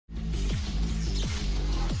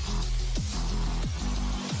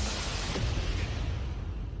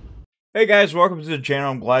Hey guys, welcome to the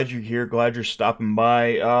channel. I'm glad you're here. Glad you're stopping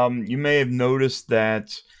by. You may have noticed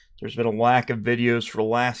that there's been a lack of videos for the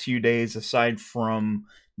last few days aside from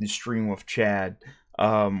the stream with Chad,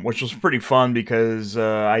 which was pretty fun because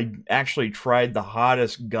I actually tried the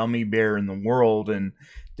hottest gummy bear in the world and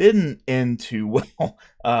didn't end too well,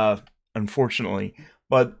 unfortunately.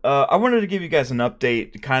 But I wanted to give you guys an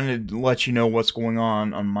update to kind of let you know what's going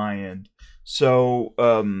on my end. So,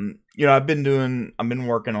 I've been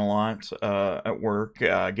working a lot at work,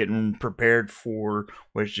 getting prepared for,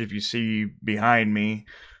 which if you see behind me,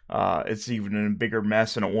 it's even in a bigger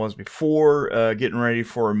mess than it was before, getting ready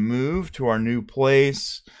for a move to our new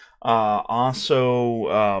place.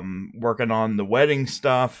 Also, working on the wedding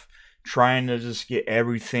stuff, trying to just get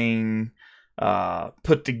everything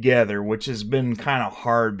put together, which has been kind of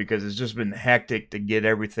hard because it's just been hectic to get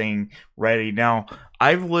everything ready. Now,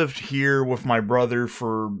 I've lived here with my brother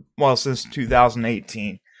for, well, since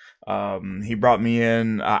 2018. He brought me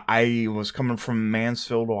in. I was coming from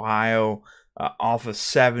Mansfield, Ohio, off a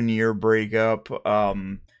 7-year breakup.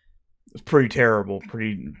 It's pretty terrible,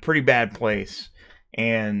 pretty bad place,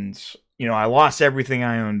 and I lost everything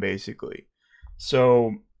I owned basically.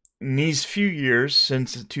 So in these few years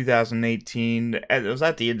since 2018, it was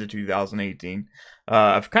at the end of 2018,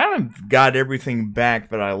 I've kind of got everything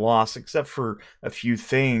back that I lost, except for a few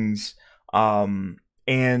things. And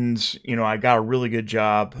I got a really good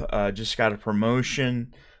job. Just got a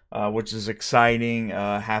promotion, which is exciting.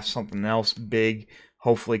 Have something else big,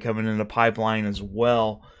 hopefully coming in the pipeline as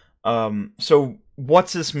well. So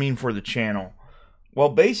what's this mean for the channel? Well,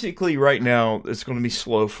 basically, right now it's going to be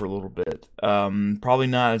slow for a little bit. Probably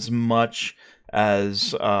not as much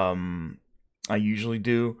as I usually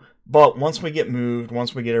do. But once we get moved,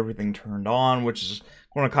 once we get everything turned on, which is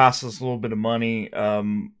going to cost us a little bit of money,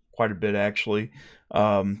 quite a bit actually,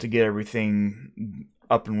 to get everything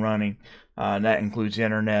up and running. And that includes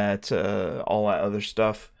internet, all that other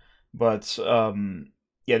stuff. But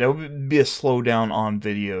yeah, there will be a slowdown on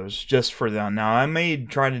videos just for that. Now, I may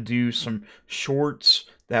try to do some shorts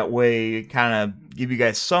that way, kind of give you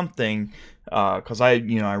guys something, because I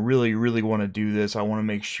really, really want to do this. I want to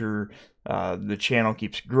make sure the channel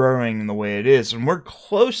keeps growing the way it is, and we're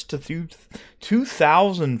close to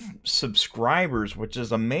 2,000 subscribers, which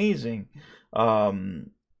is amazing. I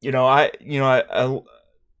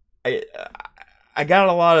I got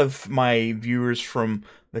a lot of my viewers from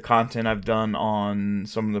the content I've done on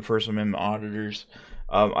some of the First Amendment auditors.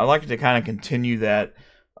 I like to kind of continue that.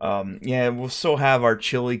 Yeah, we'll still have our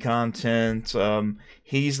chili content.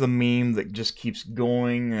 He's the meme that just keeps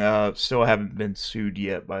going. Still haven't been sued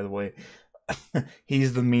yet, by the way.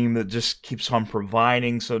 He's the meme that just keeps on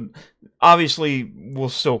providing. So obviously, we'll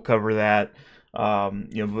still cover that.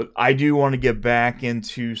 But I do want to get back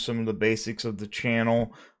into some of the basics of the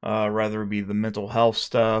channel, rather it be the mental health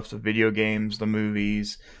stuff, the video games, the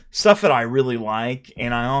movies, stuff that I really like,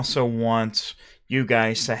 and I also want you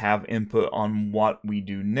guys to have input on what we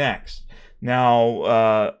do next.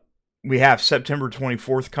 Now, we have September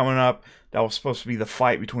 24th coming up. That was supposed to be the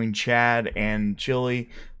fight between Chad and Chili,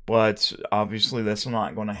 but obviously that's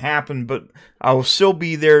not going to happen. But I will still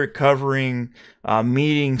be there covering,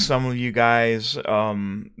 meeting some of you guys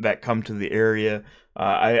that come to the area.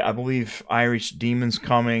 I believe Irish Demon's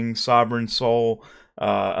coming, Sovereign Soul,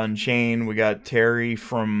 Unchained. We got Terry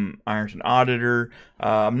from Ironton Auditor.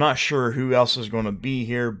 I'm not sure who else is going to be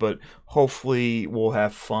here, but hopefully we'll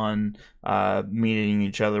have fun meeting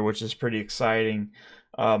each other, which is pretty exciting.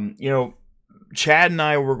 Chad and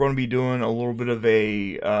I were going to be doing a little bit of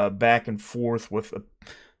a back and forth with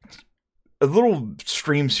a little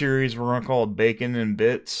stream series we're going to call it Bacon and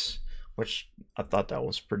Bits, which I thought that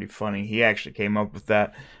was pretty funny. He actually came up with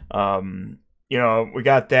that. We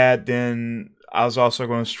got that. Then I was also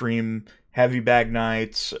going to stream Heavy Bag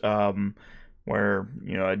Nights, where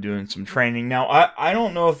I'm doing some training. Now I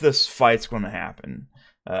don't know if this fight's going to happen.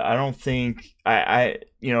 I don't think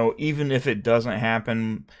even if it doesn't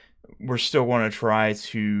happen, we're still going to try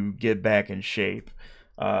to get back in shape.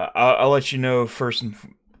 I'll let you know first and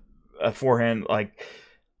forehand, like,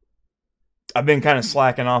 I've been kind of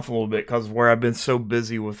slacking off a little bit because of where I've been so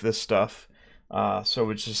busy with this stuff. So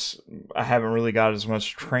it's just, I haven't really got as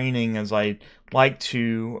much training as I'd like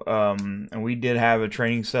to. And we did have a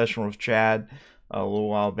training session with Chad a little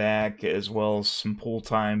while back, as well as some pool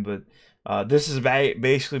time. But this has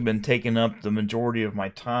basically been taking up the majority of my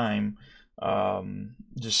time,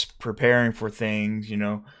 just preparing for things.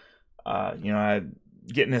 I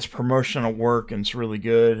getting this promotion at work, and it's really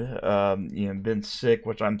good. Been sick,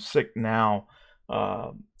 which I'm sick now.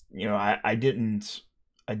 I didn't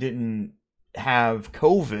have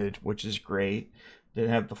COVID, which is great.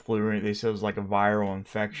 didn't have the flu or anything. They said it was like a viral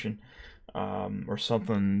infection, or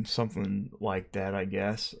something like that, I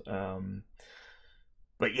guess.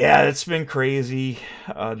 But yeah, it's been crazy.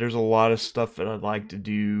 There's a lot of stuff that I'd like to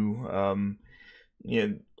do. Yeah,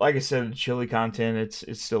 like I said, the chili content,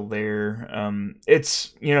 it's still there.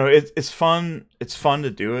 It's, you know, it's fun. It's fun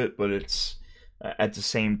to do it, but it's at the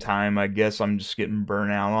same time, I guess I'm just getting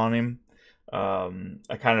burnt out on him.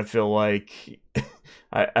 I kind of feel like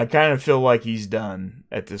I kind of feel like he's done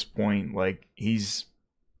at this point. Like he's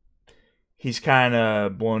kind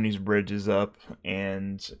of blown these bridges up,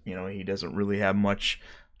 and you know, he doesn't really have much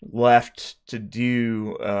left to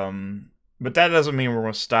do. But that doesn't mean we're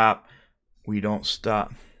gonna stop. We don't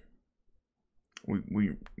stop.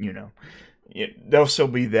 We you know, there'll still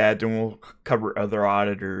be that. Then we'll cover other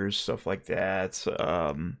auditors, stuff like that.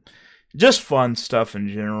 Just fun stuff in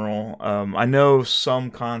general. I know some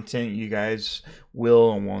content you guys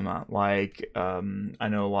will and will not like. I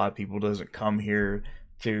know a lot of people doesn't come here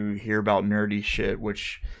to hear about nerdy shit,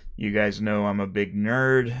 which you guys know I'm a big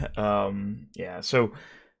nerd. Yeah, so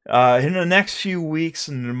in the next few weeks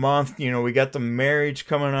and the month, you know, we got the marriage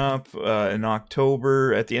coming up in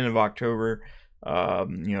October, at the end of October.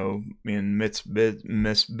 You know, and Miss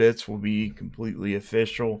Bits will be completely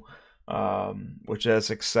official, which that's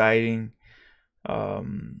exciting. But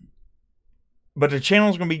the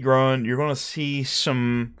channel's going to be growing. You're going to see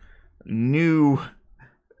some new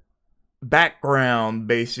background,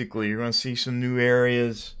 basically. You're going to see some new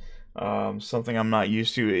areas, something I'm not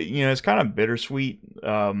used to. You know, it's kind of bittersweet,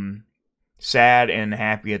 sad and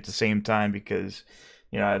happy at the same time, because,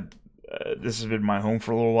 you know, this has been my home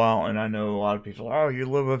for a little while, and I know a lot of people, oh, you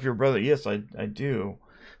live with your brother. Yes, I do.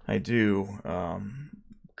 I do,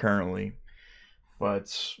 currently.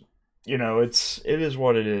 But, you know, it is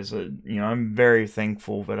what it is. You know, I'm very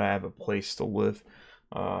thankful that I have a place to live.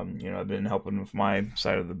 You know, I've been helping with my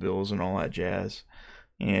side of the bills and all that jazz.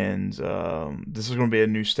 And this is going to be a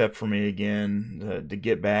new step for me again, to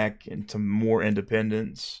get back into more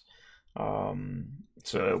independence.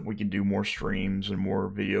 So we can do more streams and more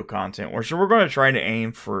video content. So we're going to try to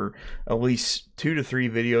aim for at least 2 to 3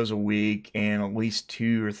 videos a week and at least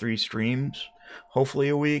 2 or 3 streams, hopefully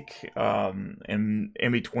a week. And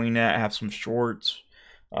in between that, have some shorts.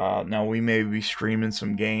 Now we may be streaming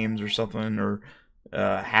some games or something, or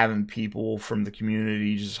having people from the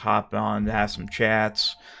community just hop on to have some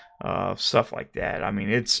chats, stuff like that. I mean,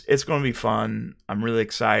 it's going to be fun. I'm really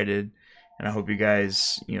excited, and I hope you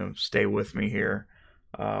guys, you know, stay with me here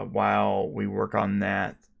while we work on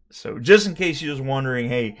that. So just in case you're just wondering,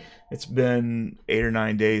 hey, it's been 8 or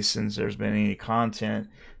 9 days since there's been any content.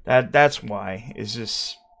 That's why. It's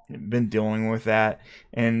just been dealing with that,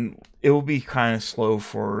 and it will be kind of slow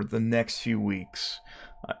for the next few weeks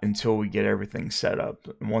until we get everything set up.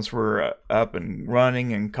 And once we're up and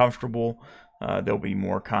running and comfortable, there'll be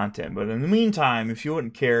more content. But in the meantime, if you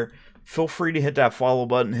wouldn't care, feel free to hit that follow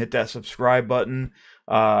button, hit that subscribe button.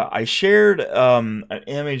 I shared an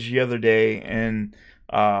image the other day, and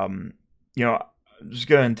you know, I'm just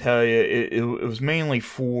going to tell you, it was mainly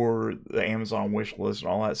for the Amazon wish list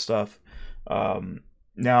and all that stuff.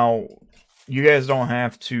 Now, you guys don't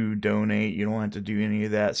have to donate. You don't have to do any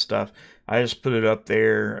of that stuff. I just put it up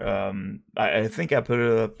there. I think I put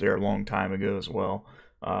it up there a long time ago as well.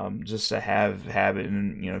 Just to have it,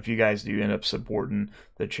 and you know, if you guys do end up supporting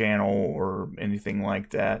the channel or anything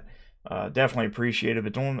like that, definitely appreciate it.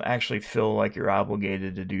 But don't actually feel like you're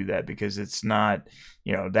obligated to do that, because it's not,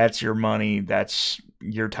 you know, that's your money, that's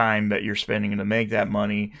your time that you're spending to make that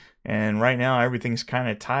money. And right now everything's kind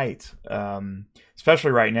of tight,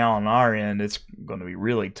 especially right now on our end. It's going to be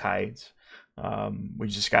really tight. We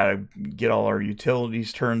just got to get all our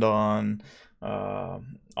utilities turned on,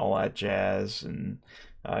 all that jazz, and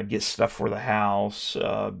get stuff for the house,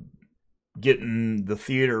 getting the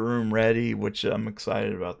theater room ready, which I'm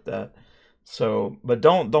excited about that. So, but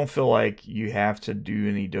don't feel like you have to do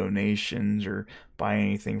any donations or buy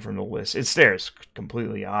anything from the list. It's there. It's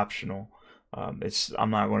completely optional. I'm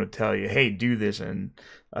not going to tell you, hey, do this, and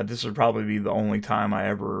this would probably be the only time I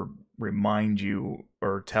ever remind you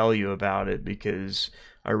or tell you about it, because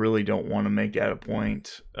I really don't want to make that a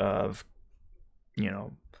point of, you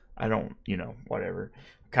know, I don't, you know, whatever.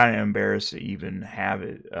 Kind of embarrassed to even have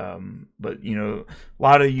it, but you know, a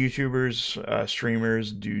lot of YouTubers,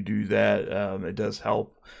 streamers do that. It does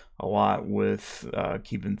help a lot with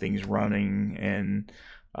keeping things running, and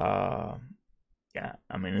yeah,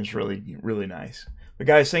 I mean, it's really nice. But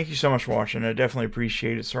guys, thank you so much for watching. I definitely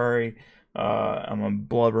appreciate it. Sorry, I'm a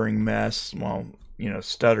blubbering mess, well, you know,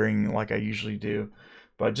 stuttering like I usually do,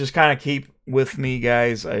 but just kind of keep with me,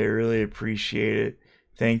 guys. I really appreciate it.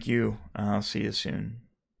 Thank you. I'll see you soon.